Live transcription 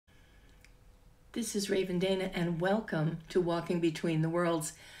This is Raven Dana, and welcome to Walking Between the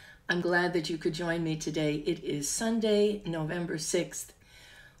Worlds. I'm glad that you could join me today. It is Sunday, November 6th,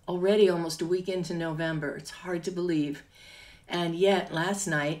 already almost a week into November. It's hard to believe. And yet, last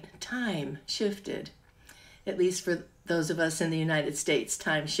night, time shifted. At least for those of us in the United States,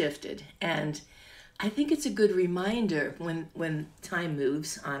 time shifted. And I think it's a good reminder when time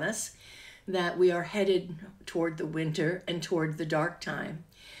moves on us that we are headed toward the winter and toward the dark time,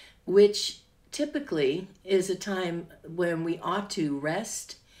 which typically is a time when we ought to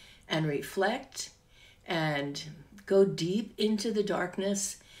rest and reflect and go deep into the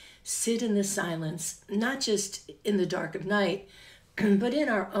darkness, sit in the silence, not just in the dark of night, but in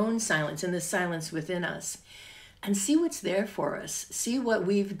our own silence, in the silence within us, and see what's there for us, see what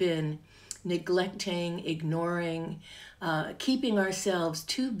we've been neglecting, ignoring, keeping ourselves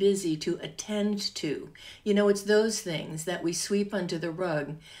too busy to attend to. You know, it's those things that we sweep under the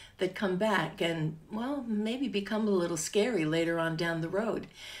rug that come back and, well, maybe become a little scary later on down the road.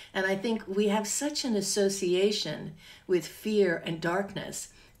 And I think we have such an association with fear and darkness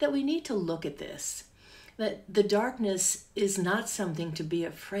that we need to look at this, that the darkness is not something to be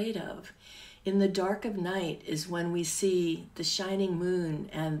afraid of. In the dark of night is when we see the shining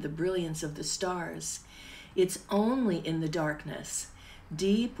moon and the brilliance of the stars. It's only in the darkness,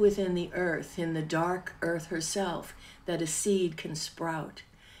 deep within the earth, in the dark earth herself, that a seed can sprout.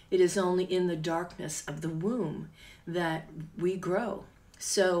 It is only in the darkness of the womb that we grow.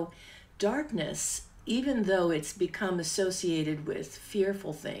 So darkness, even though it's become associated with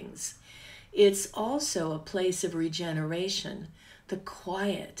fearful things, it's also a place of regeneration, the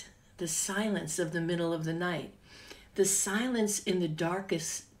quiet, the silence of the middle of the night, the silence in the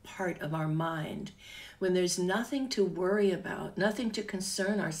darkest part of our mind, when there's nothing to worry about, nothing to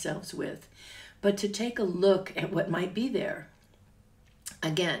concern ourselves with, but to take a look at what might be there.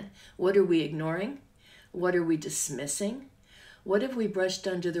 Again, what are we ignoring? What are we dismissing? What have we brushed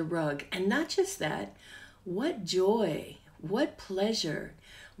under the rug? And not just that, what joy, what pleasure,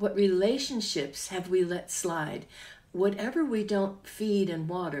 what relationships have we let slide? Whatever we don't feed and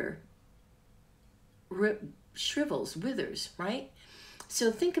water shrivels, withers, right?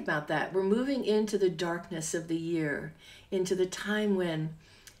 So think about that. We're moving into the darkness of the year, into the time when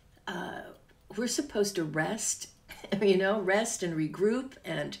we're supposed to rest, rest and regroup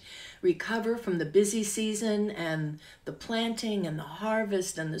and recover from the busy season and the planting and the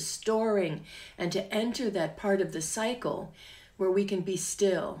harvest and the storing, and to enter that part of the cycle where we can be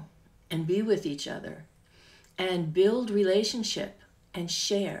still and be with each other and build relationship and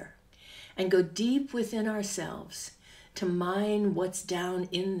share and go deep within ourselves to mine what's down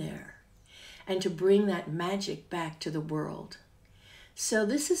in there and to bring that magic back to the world. So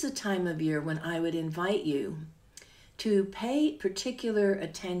this is a time of year when I would invite you to pay particular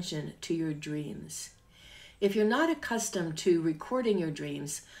attention to your dreams. If you're not accustomed to recording your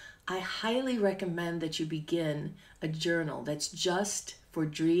dreams, I highly recommend that you begin a journal that's just for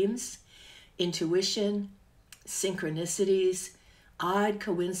dreams, intuition, synchronicities, odd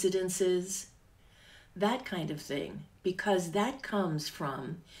coincidences, that kind of thing, because that comes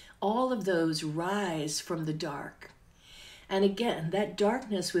from all of those rise from the dark. And again, that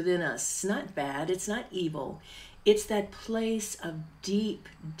darkness within us is not bad, it's not evil. It's that place of deep,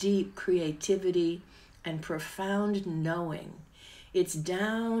 deep creativity and profound knowing. It's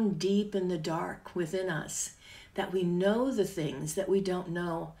down deep in the dark within us that we know the things that we don't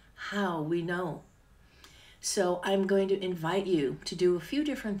know how we know. So I'm going to invite you to do a few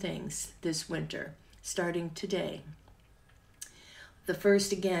different things this winter, starting today. The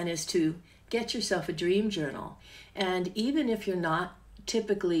first, again, is to get yourself a dream journal. And even if you're not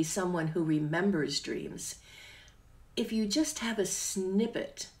typically someone who remembers dreams, if you just have a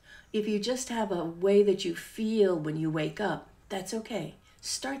snippet, if you just have a way that you feel when you wake up, that's okay.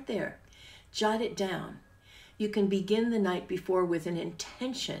 Start there. Jot it down. You can begin the night before with an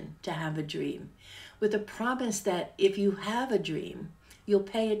intention to have a dream, with a promise that if you have a dream, you'll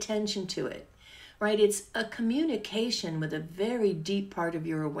pay attention to it, right? It's a communication with a very deep part of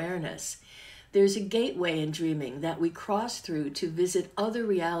your awareness. There's a gateway in dreaming that we cross through to visit other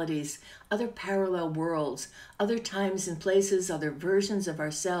realities, other parallel worlds, other times and places, other versions of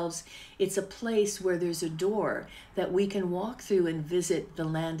ourselves. It's a place where there's a door that we can walk through and visit the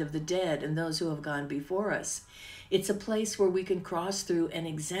land of the dead and those who have gone before us. It's a place where we can cross through and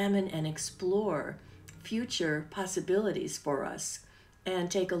examine and explore future possibilities for us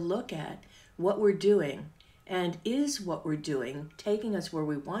and take a look at what we're doing, and is what we're doing taking us where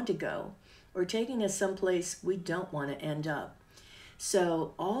we want to go, or taking us someplace we don't want to end up.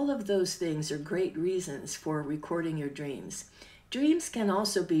 So all of those things are great reasons for recording your dreams. Dreams can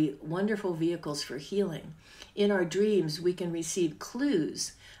also be wonderful vehicles for healing. In our dreams, we can receive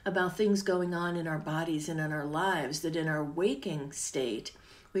clues about things going on in our bodies and in our lives that in our waking state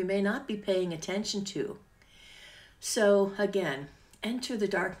we may not be paying attention to. So again, enter the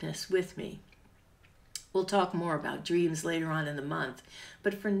darkness with me. We'll talk more about dreams later on in the month,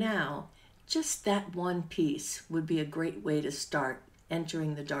 but for now, just that one piece would be a great way to start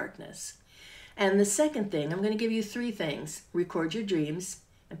entering the darkness. And the second thing, I'm going to give you 3 things. Record your dreams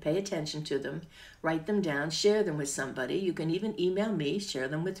and pay attention to them. Write them down, share them with somebody. You can even email me, share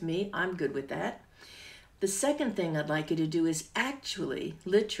them with me. I'm good with that. The second thing I'd like you to do is actually,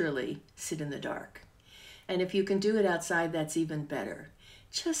 literally, sit in the dark. And if you can do it outside, that's even better.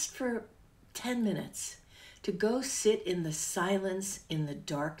 Just for 10 minutes, to go sit in the silence, in the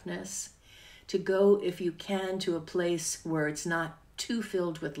darkness, to go, if you can, to a place where it's not too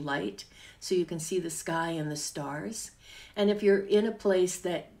filled with light, so you can see the sky and the stars. And if you're in a place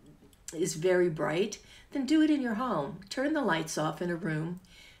that is very bright, then do it in your home. Turn the lights off in a room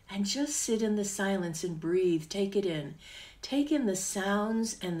and just sit in the silence and breathe. Take it in. Take in the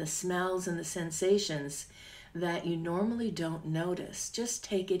sounds and the smells and the sensations that you normally don't notice. Just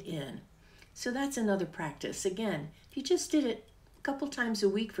take it in. So that's another practice. Again, if you just did it a couple times a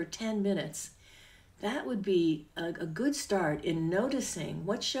week for 10 minutes, that would be a good start in noticing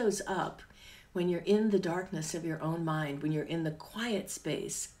what shows up when you're in the darkness of your own mind, when you're in the quiet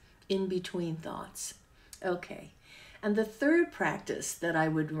space in between thoughts. Okay, and the third practice that I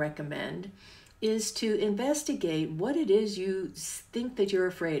would recommend is to investigate what it is you think that you're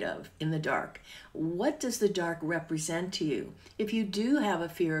afraid of in the dark. What does the dark represent to you? If you do have a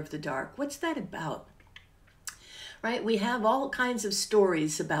fear of the dark, what's that about? Right? We have all kinds of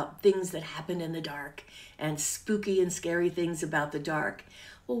stories about things that happen in the dark and spooky and scary things about the dark.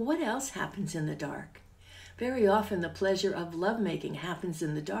 Well, what else happens in the dark? Very often the pleasure of lovemaking happens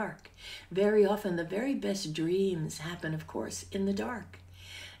in the dark. Very often the very best dreams happen, of course, in the dark.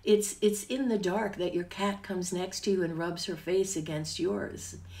 It's in the dark that your cat comes next to you and rubs her face against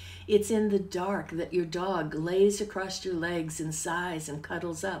yours. It's in the dark that your dog lays across your legs and sighs and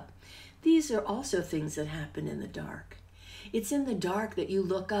cuddles up. These are also things that happen in the dark. It's in the dark that you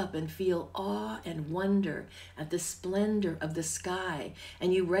look up and feel awe and wonder at the splendor of the sky,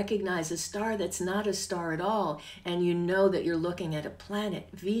 and you recognize a star that's not a star at all, and you know that you're looking at a planet,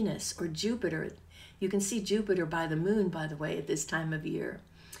 Venus or Jupiter. You can see Jupiter by the moon, by the way, at this time of year.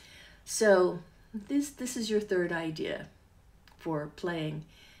 So this is your third idea for playing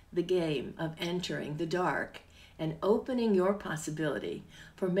the game of entering the dark and opening your possibility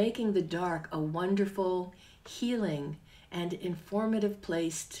for making the dark a wonderful, healing, and informative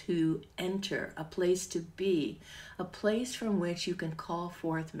place to enter, a place to be, a place from which you can call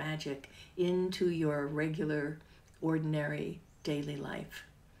forth magic into your regular, ordinary, daily life.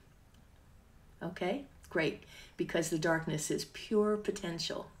 Okay? Great, because the darkness is pure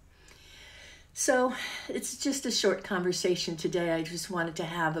potential. So it's just a short conversation today I just wanted to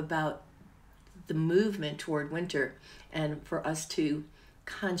have about the movement toward winter and for us to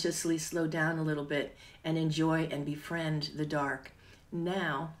consciously slow down a little bit and enjoy and befriend the dark.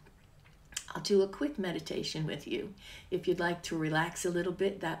 Now, I'll do a quick meditation with you. If you'd like to relax a little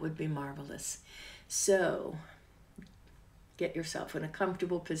bit, that would be marvelous. So, get yourself in a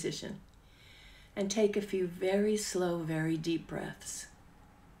comfortable position and take a few very slow, very deep breaths.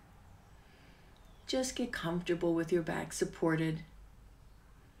 Just get comfortable with your back supported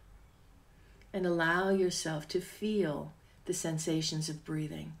and allow yourself to feel the sensations of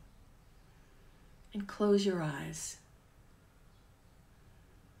breathing. And close your eyes.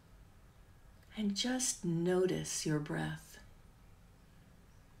 And just notice your breath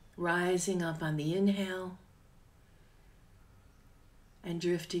rising up on the inhale and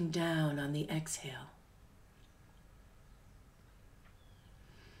drifting down on the exhale.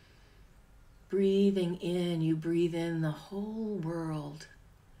 Breathing in, you breathe in the whole world.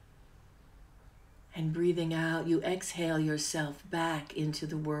 And breathing out, you exhale yourself back into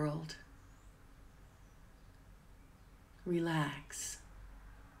the world. Relax.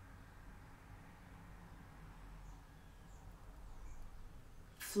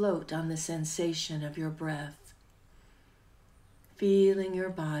 Float on the sensation of your breath, feeling your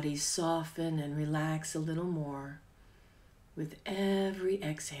body soften and relax a little more with every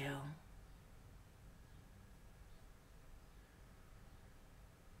exhale.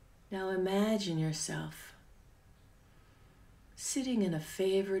 Now imagine yourself sitting in a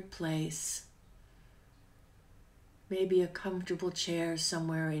favorite place, maybe a comfortable chair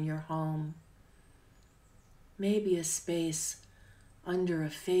somewhere in your home, maybe a space under a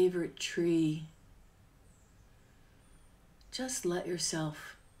favorite tree. Just let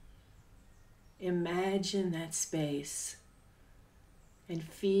yourself imagine that space and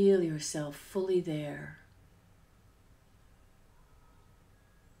feel yourself fully there.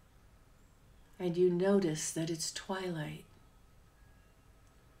 And you notice that it's twilight,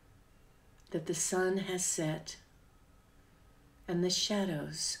 that the sun has set, and the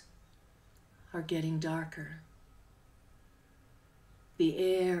shadows are getting darker. The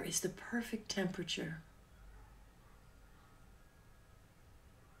air is the perfect temperature.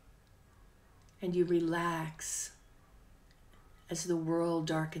 And you relax as the world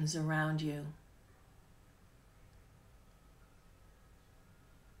darkens around you.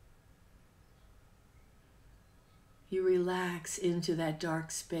 You relax into that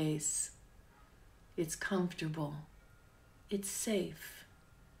dark space. It's comfortable, it's safe,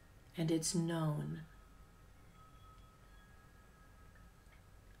 and it's known.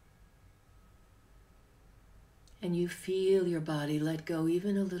 And you feel your body let go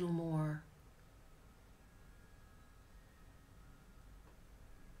even a little more.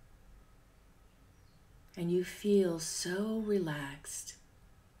 And you feel so relaxed.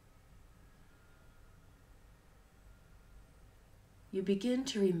 You begin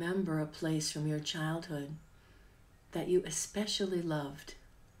to remember a place from your childhood that you especially loved.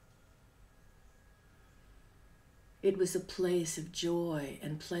 It was a place of joy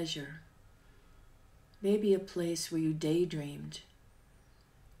and pleasure. Maybe a place where you daydreamed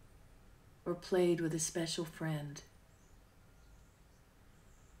or played with a special friend.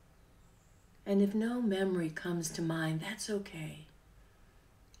 And if no memory comes to mind, that's okay.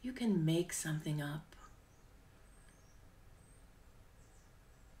 You can make something up.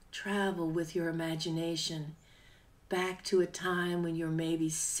 Travel with your imagination back to a time when you're maybe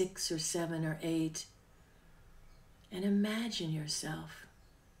 6 or 7 or 8, and imagine yourself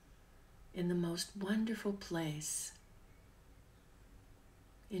in the most wonderful place,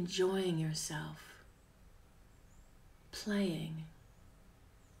 enjoying yourself, playing.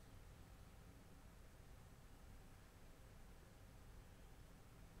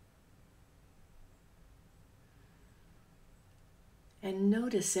 And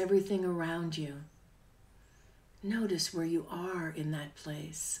notice everything around you. Notice where you are in that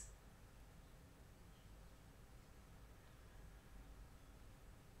place.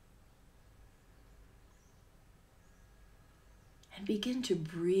 And begin to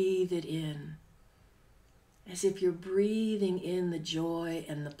breathe it in, as if you're breathing in the joy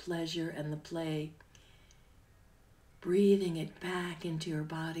and the pleasure and the play, breathing it back into your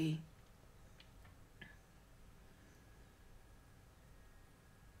body.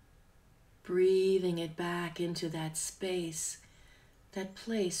 Breathing it back into that space, that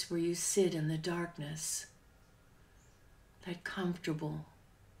place where you sit in the darkness, that comfortable,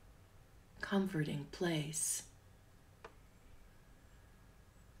 comforting place.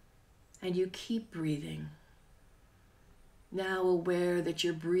 And you keep breathing, now aware that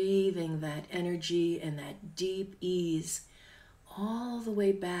you're breathing that energy and that deep ease all the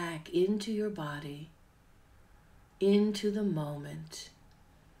way back into your body, into the moment,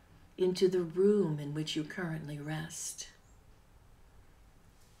 into the room in which you currently rest.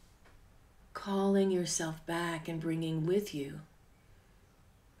 Calling yourself back and bringing with you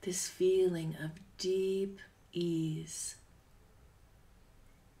this feeling of deep ease.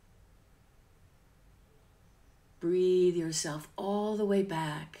 Breathe yourself all the way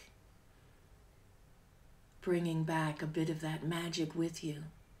back, bringing back a bit of that magic with you.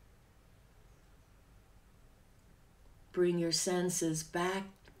 Bring your senses back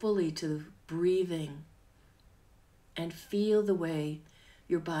fully to breathing and feel the way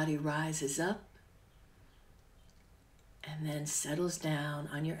your body rises up and then settles down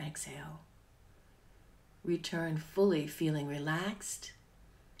on your exhale. Return fully feeling relaxed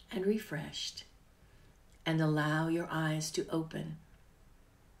and refreshed, and allow your eyes to open.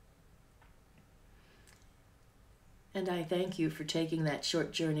 And I thank you for taking that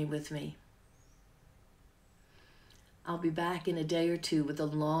short journey with me. I'll be back in a day or two with a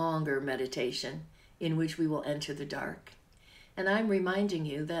longer meditation in which we will enter the dark. And I'm reminding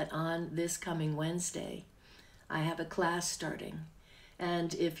you that on this coming Wednesday, I have a class starting.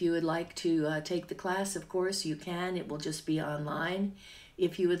 And if you would like to take the class, of course, you can. It will just be online.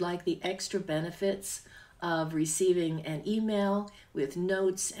 If you would like the extra benefits of receiving an email with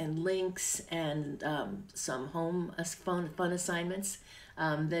notes and links and some home fun assignments,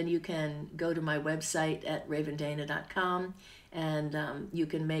 then you can go to my website at ravendana.com and you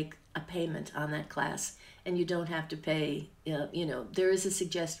can make a payment on that class, and you don't have to pay, there is a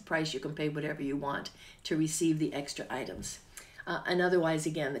suggested price. You can pay whatever you want to receive the extra items. And otherwise,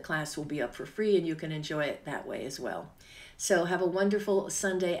 again, the class will be up for free and you can enjoy it that way as well. So have a wonderful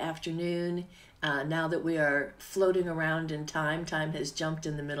Sunday afternoon. Now that we are floating around in time, time has jumped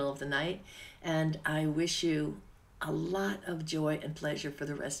in the middle of the night, and I wish you a lot of joy and pleasure for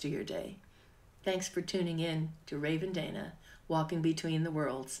the rest of your day. Thanks for tuning in to Raven Dana, Walking Between the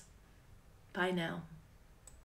Worlds. Bye now.